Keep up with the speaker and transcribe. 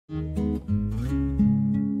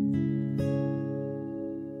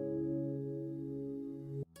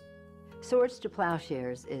Swords to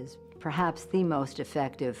Plowshares is perhaps the most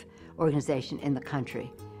effective organization in the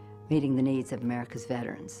country meeting the needs of America's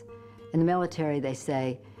veterans. In the military, they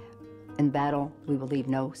say, in battle, we will leave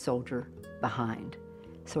no soldier behind.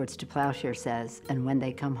 Swords to Plowshares says, and when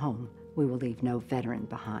they come home, we will leave no veteran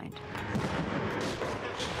behind.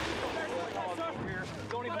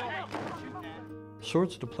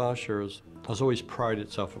 Swords to Plowshares has always prided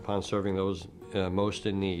itself upon serving those most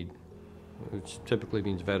in need, which typically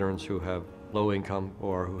means veterans who have low income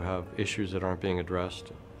or who have issues that aren't being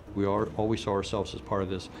addressed. We always saw ourselves as part of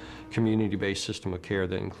this community-based system of care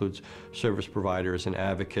that includes service providers and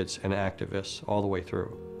advocates and activists all the way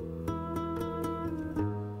through.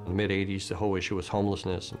 In the mid-'80s, the whole issue was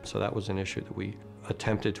homelessness, and so that was an issue that we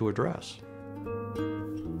attempted to address.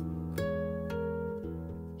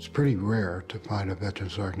 It's pretty rare to find a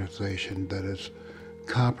veterans organization that is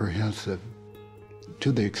comprehensive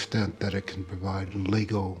to the extent that it can provide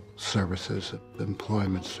legal services,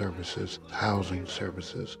 employment services, housing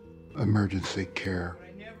services, emergency care.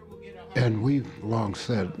 And we've long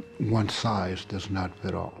said one size does not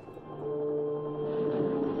fit all.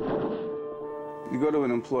 You go to an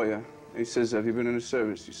employer, he says, have you been in the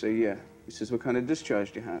service? You say, yeah. He says, what kind of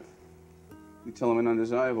discharge do you have? You tell him an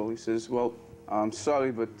undesirable. He says, well, I'm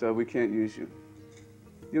sorry, but we can't use you.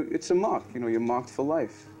 It's a mark, you're marked for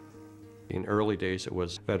life. In early days, it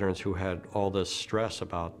was veterans who had all this stress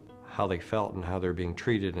about how they felt and how they're being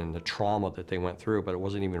treated and the trauma that they went through, but it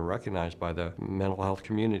wasn't even recognized by the mental health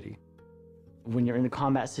community. When you're in a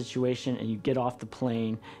combat situation and you get off the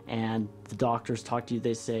plane and the doctors talk to you,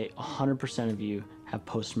 they say 100% of you have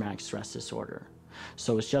post-traumatic stress disorder.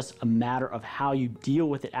 So it's just a matter of how you deal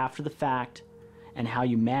with it after the fact and how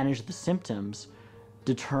you manage the symptoms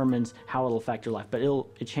determines how it'll affect your life. But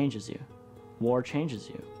it changes you. War changes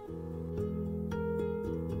you.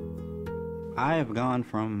 I have gone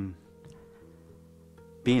from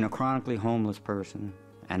being a chronically homeless person,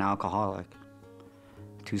 an alcoholic,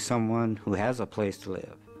 to someone who has a place to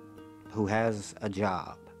live, who has a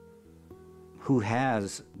job, who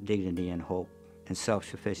has dignity and hope and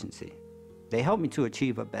self-sufficiency. They helped me to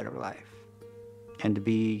achieve a better life and to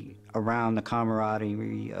be around the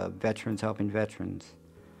camaraderie of veterans helping veterans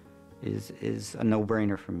is a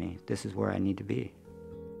no-brainer for me. This is where I need to be.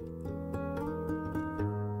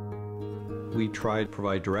 We try to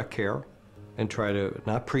provide direct care and try to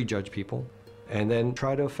not prejudge people and then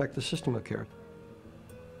try to affect the system of care.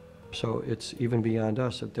 So it's even beyond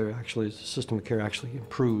us that the system of care actually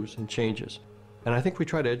improves and changes. And I think we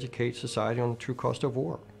try to educate society on the true cost of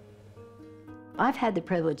war. I've had the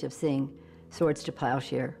privilege of seeing Swords to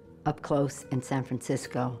Plowshare up close in San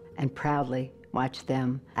Francisco and proudly watch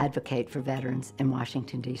them advocate for veterans in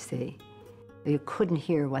Washington, D.C. You couldn't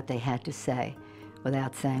hear what they had to say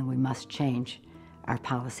without saying we must change our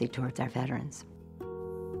policy towards our veterans.